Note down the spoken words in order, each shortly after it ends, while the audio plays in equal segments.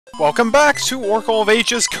Welcome back to Oracle of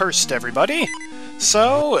Ages Cursed, everybody!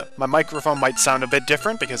 So, my microphone might sound a bit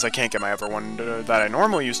different because I can't get my other one that I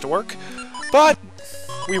normally use to work, but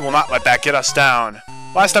we will not let that get us down.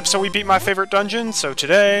 Last episode we beat my favorite dungeon, so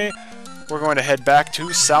today we're going to head back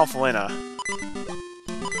to South Lina.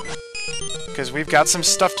 Because we've got some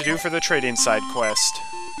stuff to do for the trading side quest.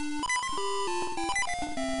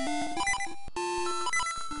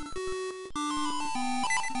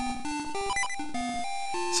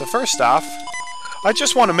 So first off, I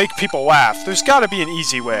just want to make people laugh. There's gotta be an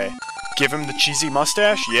easy way. Give him the cheesy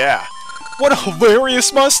mustache? Yeah. What a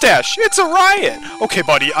hilarious mustache! It's a riot! Okay,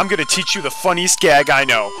 buddy, I'm gonna teach you the funniest gag I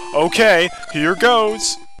know. Okay, here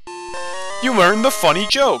goes. You learned the funny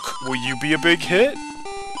joke. Will you be a big hit?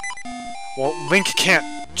 Well, Link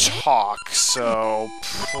can't talk, so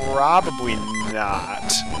probably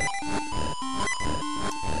not.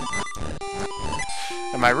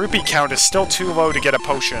 And my rupee count is still too low to get a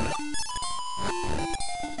potion.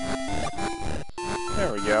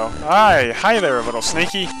 There we go. Hi there, little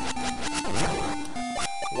snaky.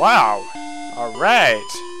 Wow. Alright.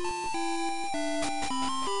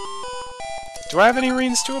 Do I have any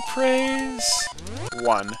runes to appraise?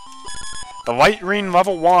 1. The light rune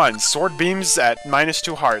level 1. Sword beams at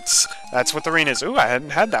 -2 hearts. That's what the rune is. Ooh, I hadn't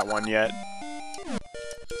had that one yet.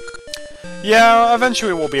 Yeah,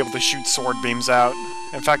 eventually we'll be able to shoot sword beams out.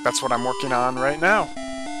 In fact, that's what I'm working on right now.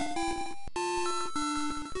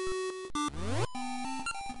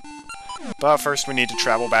 But first we need to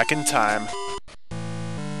travel back in time.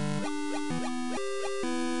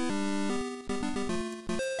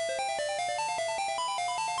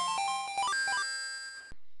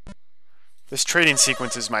 This trading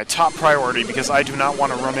sequence is my top priority because I do not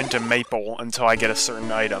want to run into Maple until I get a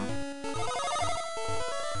certain item.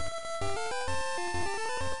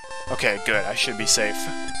 Okay, good. I should be safe.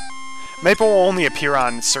 Maple will only appear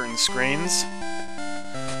on certain screens.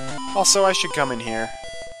 Also, I should come in here.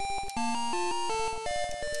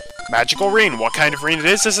 Magical ring. What kind of ring it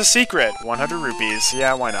is a secret. 100 rupees.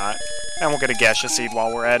 Yeah, why not? And we'll get a gaseous seed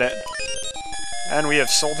while we're at it. And we have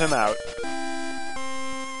sold him out.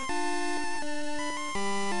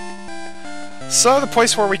 So, the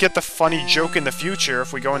place where we get the funny joke in the future,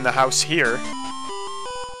 if we go in the house here.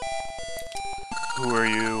 Who are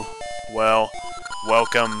you? Well,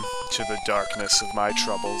 welcome to the darkness of my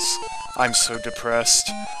troubles. I'm so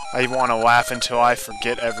depressed. I want to laugh until I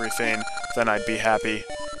forget everything, then I'd be happy.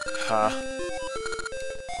 Huh.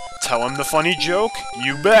 Tell him the funny joke?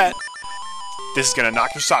 You bet! This is gonna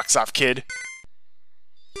knock your socks off, kid.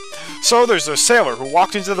 So there's a sailor who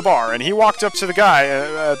walked into the bar, and he walked up to the guy,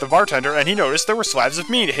 the bartender, and he noticed there were slabs of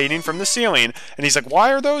meat hanging from the ceiling. And he's like,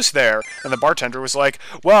 why are those there? And the bartender was like,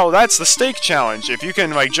 well, that's the steak challenge. If you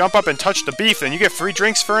can, like, jump up and touch the beef, then you get free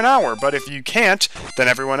drinks for an hour. But if you can't, then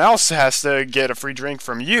everyone else has to get a free drink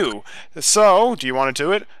from you. So, do you want to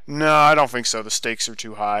do it? No, I don't think so. The stakes are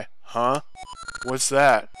too high. Huh? What's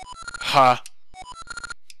that? Huh.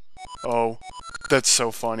 Oh, that's so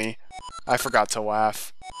funny. I forgot to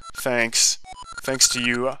laugh. Thanks. Thanks to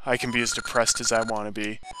you, I can be as depressed as I want to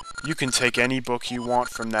be. You can take any book you want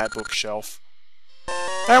from that bookshelf.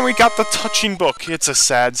 And we got the touching book. It's a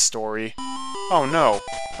sad story. Oh no.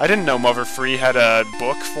 I didn't know Mother Free had a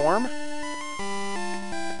book form.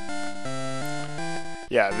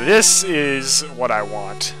 Yeah, this is what I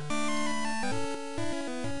want.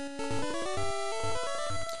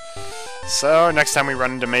 So, next time we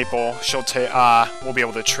run into Maple, we'll be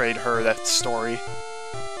able to trade her that story.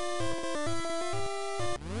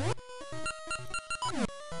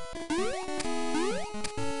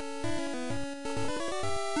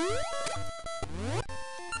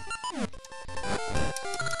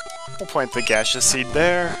 We'll plant the gaseous seed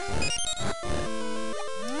there.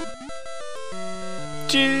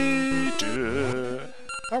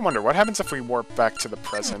 I wonder, what happens if we warp back to the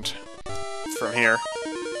present from here?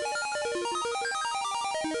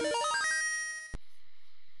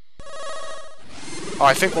 Oh,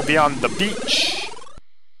 I think we'll be on the beach.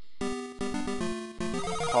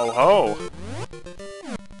 Ho ho.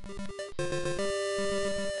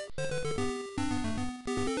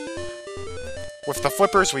 With the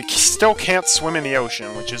flippers, we still can't swim in the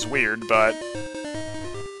ocean, which is weird, but...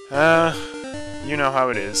 you know how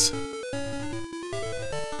it is.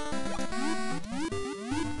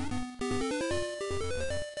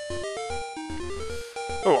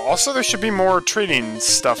 Oh, also there should be more trading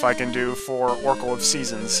stuff I can do for Oracle of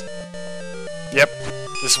Seasons. Yep,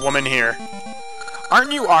 this woman here.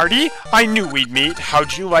 Aren't you Arty? I knew we'd meet.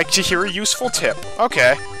 How'd you like to hear a useful tip?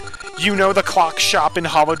 Okay. You know the clock shop in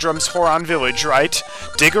Holodrum's Horon Village, right?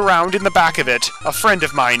 Dig around in the back of it. A friend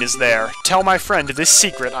of mine is there. Tell my friend this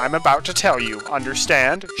secret I'm about to tell you.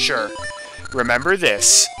 Understand? Sure. Remember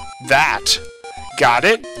this. That. Got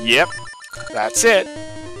it? Yep. That's it.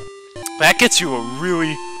 That gets you a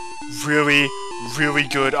really, really, really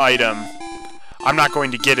good item. I'm not going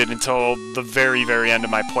to get it until the very, very end of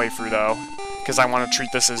my playthrough, though, because I want to treat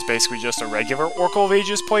this as basically just a regular Oracle of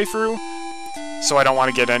Ages playthrough, so I don't want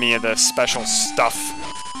to get any of the special stuff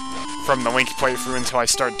from the Linked playthrough until I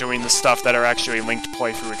start doing the stuff that are actually Linked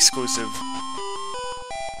playthrough exclusive.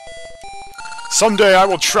 Someday I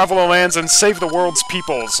will travel the lands and save the world's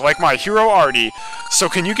peoples, like my hero Arty. So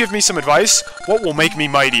can you give me some advice? What will make me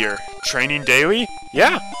mightier? Training daily?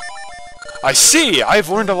 Yeah. I see! I've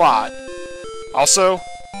learned a lot. Also,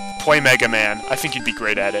 play Mega Man. I think you'd be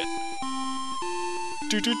great at it.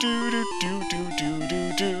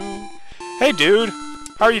 Hey dude,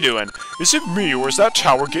 how are you doing? Is it me or is that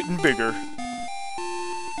tower getting bigger?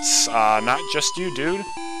 It's, not just you, dude.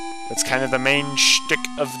 That's kind of the main shtick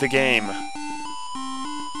of the game.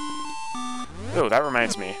 Oh, that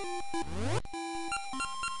reminds me.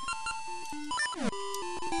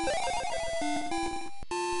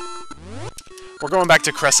 We're going back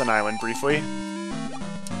to Crescent Island briefly.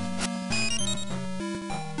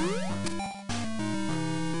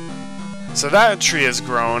 So that tree has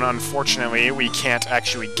grown. Unfortunately, we can't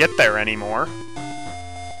actually get there anymore.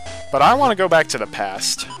 But I want to go back to the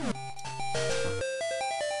past.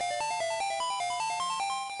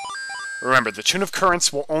 Remember, the Tune of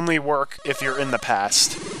Currents will only work if you're in the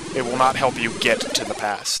past. It will not help you get to the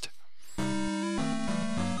past.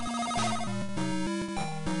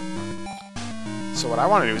 So what I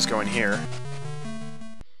want to do is go in here.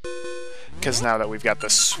 Because now that we've got the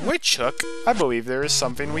switch hook, I believe there is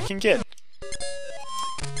something we can get.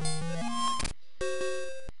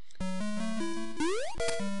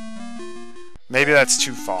 Maybe that's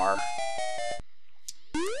too far.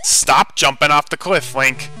 Stop jumping off the cliff,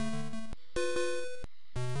 Link!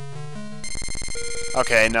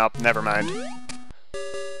 Okay, nope, never mind.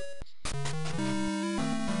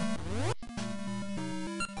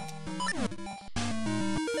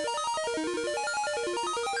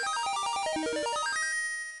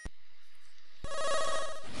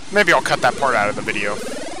 Maybe I'll cut that part out of the video.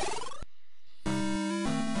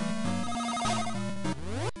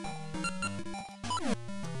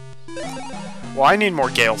 Well, I need more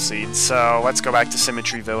Gale Seeds, so let's go back to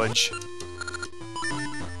Symmetry Village.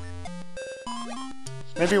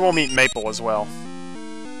 Maybe we'll meet Maple as well.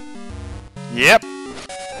 Yep!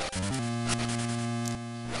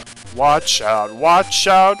 Watch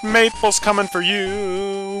out, Maple's coming for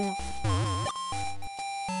you!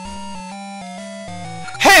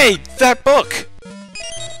 Hey! That book!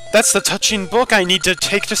 That's the touching book I need to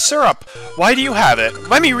take to Syrup! Why do you have it?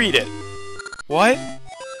 Let me read it! What?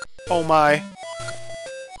 Oh my...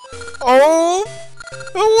 Oh!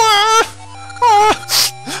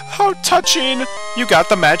 How touching! You got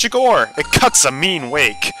the magic ore! It cuts a mean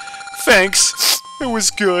wake! Thanks! It was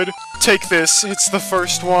good. Take this, it's the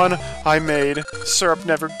first one I made. Syrup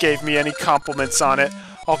never gave me any compliments on it.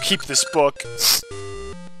 I'll keep this book.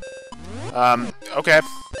 Okay.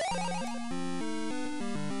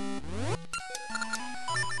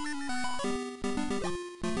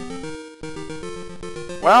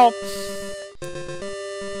 Well...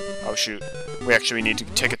 Oh shoot. We actually need to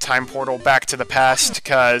take a time portal back to the past,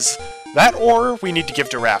 because that ore we need to give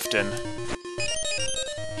to Rafton.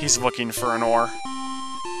 He's looking for an ore.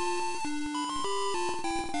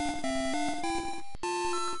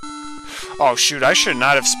 Oh shoot, I should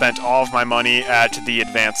not have spent all of my money at the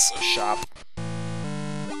advance shop.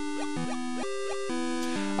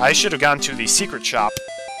 I should have gone to the secret shop,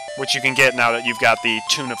 which you can get now that you've got the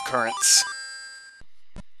Tune of Currents.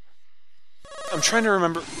 I'm trying to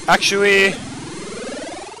remember... Actually...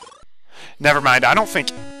 Never mind, I don't think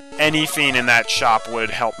anything in that shop would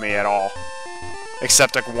help me at all.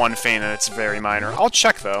 Except like one thing, and it's very minor. I'll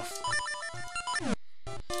check, though.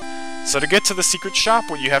 So to get to the secret shop,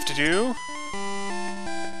 what you have to do...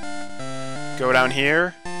 Go down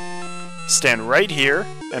here, stand right here,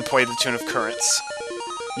 and play the Tune of Currents.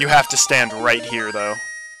 You have to stand right here, though.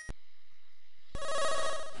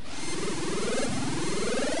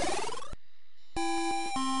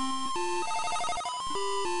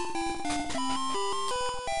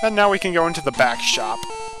 And now we can go into the back shop.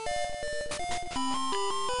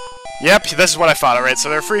 Yep, this is what I thought. Alright, so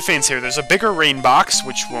there are three things here. There's a bigger rain box,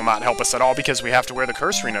 which will not help us at all because we have to wear the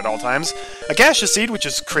curse ring at all times. A gaseous seed, which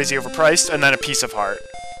is crazy overpriced, and then a piece of heart.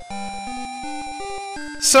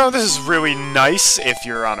 So this is really nice if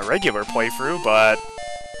you're on a regular playthrough, but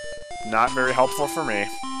not very helpful for me.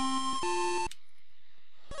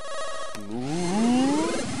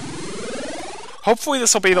 Hopefully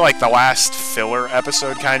this will be like the last filler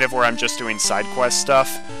episode, kind of, where I'm just doing side quest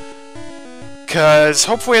stuff. Because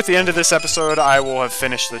hopefully at the end of this episode I will have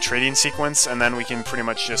finished the trading sequence, and then we can pretty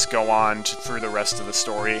much just go on through the rest of the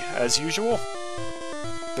story as usual.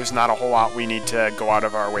 There's not a whole lot we need to go out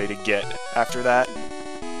of our way to get after that.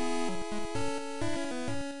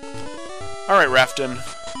 Alright, Rafton.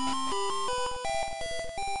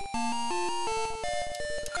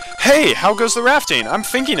 Hey, how goes the rafting? I'm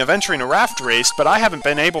thinking of entering a raft race, but I haven't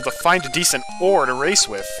been able to find a decent ore to race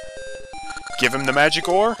with. Give him the magic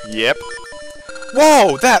ore? Yep.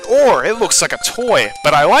 Whoa, that ore! It looks like a toy,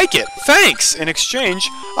 but I like it! Thanks! In exchange,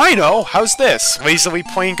 I know, how's this? Lazily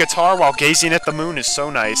playing guitar while gazing at the moon is so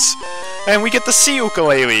nice. And we get the sea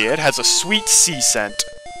ukulele. It has a sweet sea scent.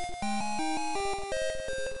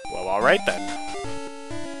 Well, alright then.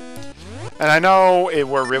 And I know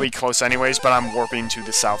we're really close anyways, but I'm warping to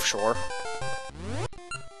the South Shore.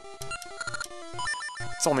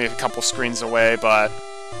 It's only a couple screens away, but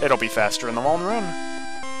it'll be faster in the long run.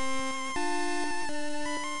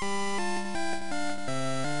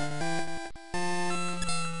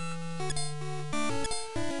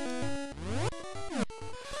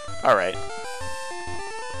 Alright.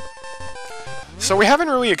 So we haven't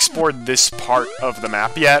really explored this part of the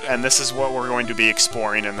map yet, and this is what we're going to be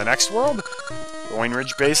exploring in the next world. Rolling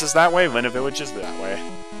Ridge Base is that way, Lina Village is that way.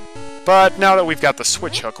 But now that we've got the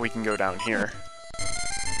switch hook, we can go down here.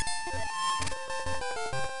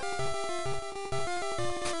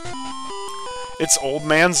 It's Old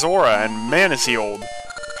Man Zora, and man is he old.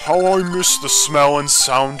 How I miss the smell and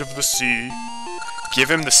sound of the sea. Give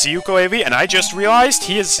him the sea ukulele, and I just realized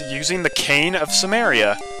he is using the cane of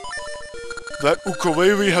Samaria. That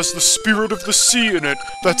ukulele has the spirit of the sea in it,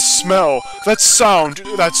 that smell, that sound.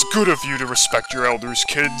 That's good of you to respect your elders,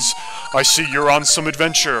 kids. I see you're on some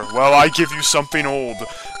adventure. Well, I give you something old.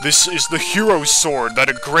 This is the hero's sword that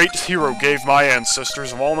a great hero gave my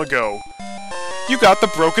ancestors long ago. You got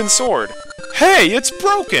the broken sword. Hey, it's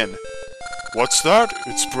broken! What's that?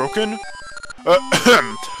 It's broken?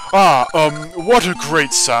 What a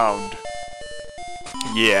great sound.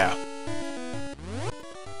 Yeah.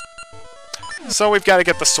 So we've got to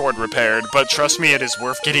get the sword repaired, but trust me, it is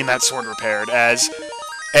worth getting that sword repaired, as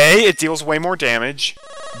A, it deals way more damage,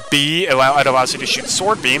 B, it allows you to shoot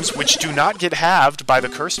sword beams, which do not get halved by the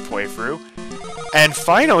cursed playthrough, and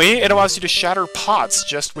finally, it allows you to shatter pots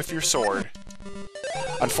just with your sword.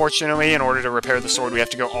 Unfortunately, in order to repair the sword, we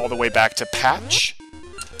have to go all the way back to Patch,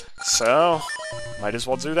 so might as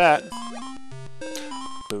well do that.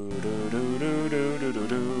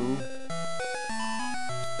 Boo-doo-doo-doo-doo-doo-doo-doo.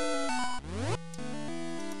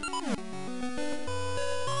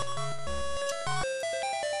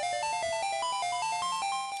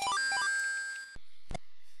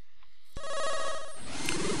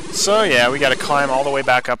 So yeah, we gotta climb all the way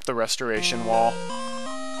back up the restoration wall.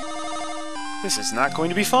 This is not going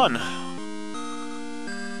to be fun.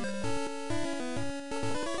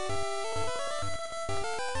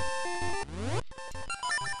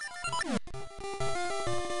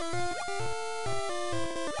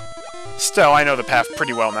 Still, I know the path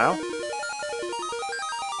pretty well now.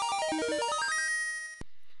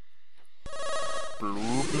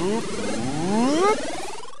 Bloop, bloop, bloop.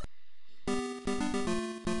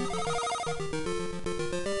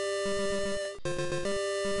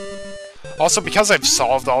 Also, because I've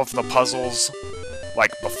solved all of the puzzles,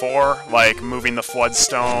 like, before, like moving the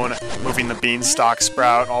Floodstone, moving the Beanstalk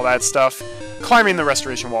Sprout, all that stuff, climbing the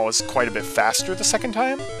Restoration Wall is quite a bit faster the second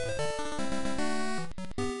time.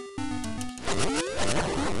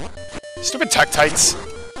 Stupid Tektites.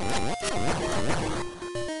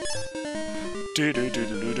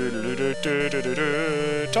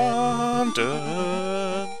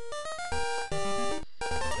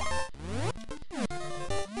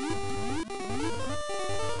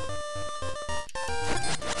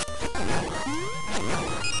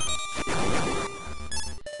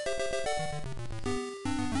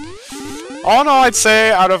 All in all, I'd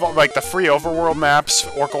say, out of, like, the free overworld maps,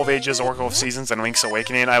 Oracle of Ages, Oracle of Seasons, and Link's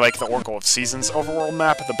Awakening, I like the Oracle of Seasons overworld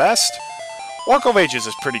map the best. Oracle of Ages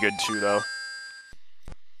is pretty good, too, though.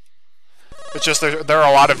 It's just, there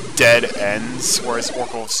are a lot of dead ends, whereas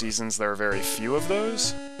Oracle of Seasons, there are very few of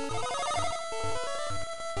those.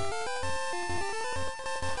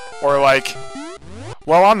 Or, like,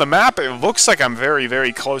 well, on the map, it looks like I'm very,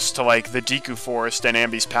 very close to, like, the Deku Forest and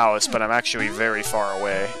Ambi's Palace, but I'm actually very far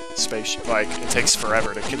away. Spaceship, like, it takes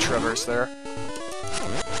forever to traverse there.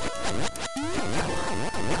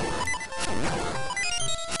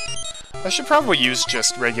 I should probably use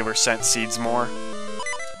just regular scent seeds more.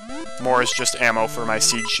 More is just ammo for my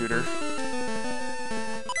seed shooter.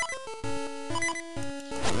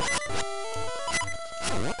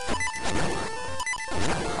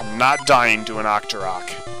 I'm not dying to an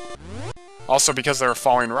Octorok. Also, because there are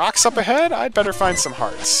falling rocks up ahead, I'd better find some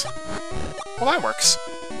hearts. Well, that works.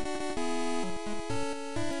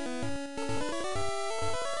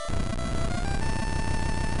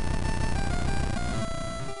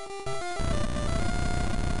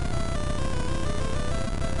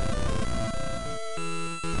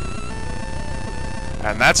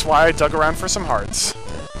 And that's why I dug around for some hearts.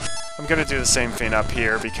 I'm gonna do the same thing up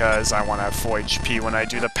here because I want to have full HP when I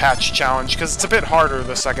do the patch challenge, because it's a bit harder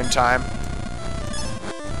the second time.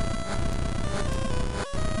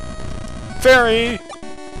 Fairy!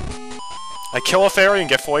 I kill a fairy and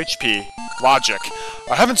get full HP. Logic.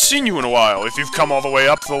 I haven't seen you in a while. If you've come all the way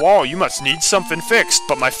up the wall, you must need something fixed.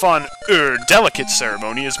 But my fun, delicate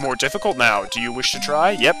ceremony is more difficult now. Do you wish to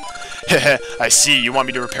try? Yep. Heh I see. You want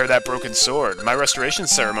me to repair that broken sword. My restoration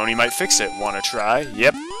ceremony might fix it. Wanna try?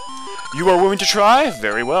 Yep. You are willing to try?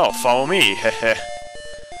 Very well. Follow me. Heh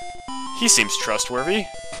He seems trustworthy.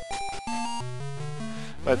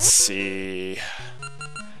 Let's see.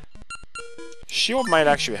 Shield might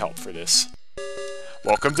actually help for this.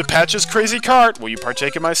 Welcome to Patch's Crazy Cart! Will you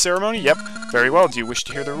partake in my ceremony? Yep. Very well. Do you wish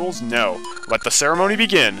to hear the rules? No. Let the ceremony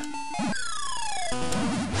begin!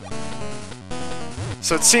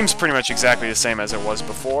 So it seems pretty much exactly the same as it was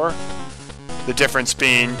before. The difference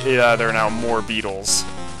being, there are now more beetles.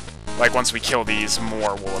 Like, once we kill these,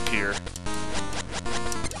 more will appear.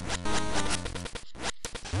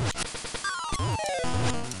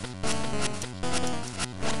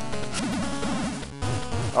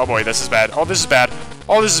 Oh boy, this is bad. Oh, this is bad.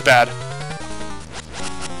 Oh, this is bad.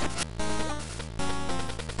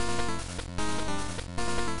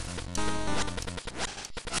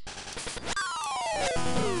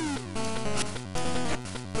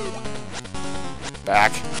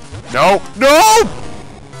 Back. No! No!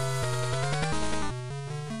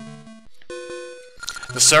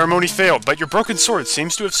 The ceremony failed, but your broken sword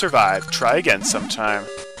seems to have survived. Try again sometime.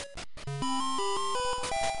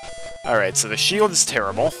 Alright, so the shield is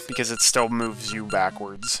terrible, because it still moves you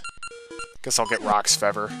backwards. Guess I'll get Rock's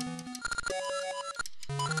Feather.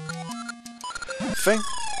 Thing?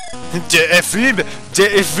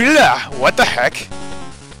 What the heck?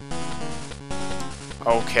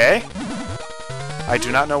 Okay. I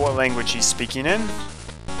do not know what language he's speaking in,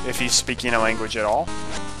 if he's speaking a language at all.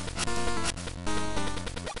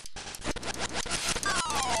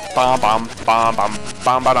 Bom bom bom bom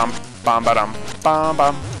bom ba dum bom ba dum bom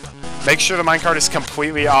bom. Make sure the minecart is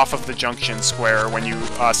completely off of the junction square when you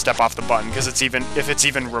step off the button, because if it's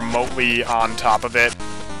even remotely on top of it,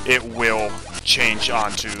 it will change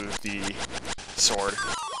onto the sword.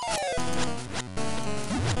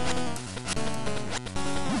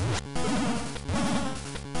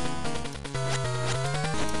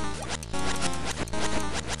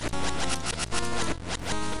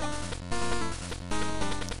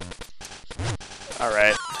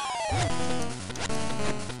 Alright.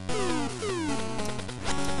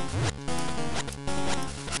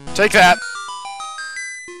 Take that!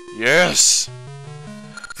 Yes!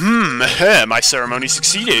 My ceremony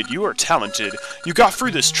succeeded. You are talented. You got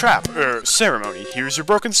through this trap, ceremony. Here's your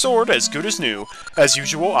broken sword, as good as new. As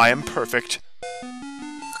usual, I am perfect.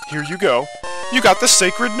 Here you go. You got the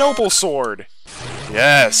sacred noble sword!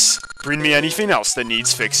 Yes! Bring me anything else that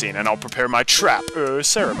needs fixing, and I'll prepare my trap,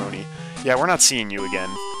 ceremony. Yeah, we're not seeing you again.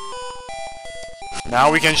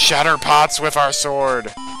 Now we can shatter pots with our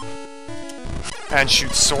sword! And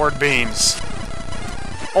shoot sword beams.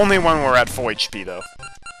 Only when we're at full HP, though.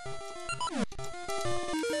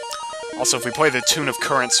 Also, if we play the Tune of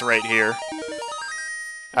Currents right here...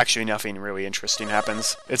 Actually, nothing really interesting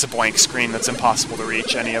happens. It's a blank screen that's impossible to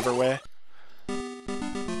reach any other way.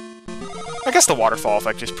 I guess the waterfall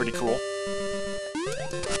effect is pretty cool.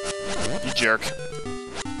 You jerk.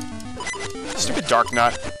 Stupid Dark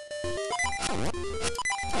Nut.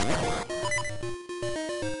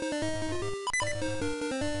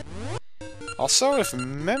 Also, if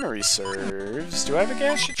memory serves, do I have a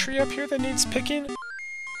Gansha tree up here that needs picking?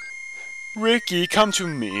 Ricky, come to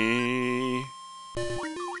me.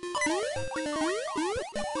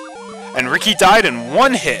 And Ricky died in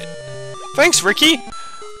one hit. Thanks, Ricky!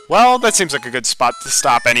 Well, that seems like a good spot to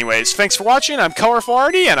stop anyways. Thanks for watching, I'm Colorful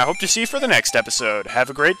Arty, and I hope to see you for the next episode.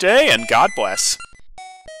 Have a great day, and God bless.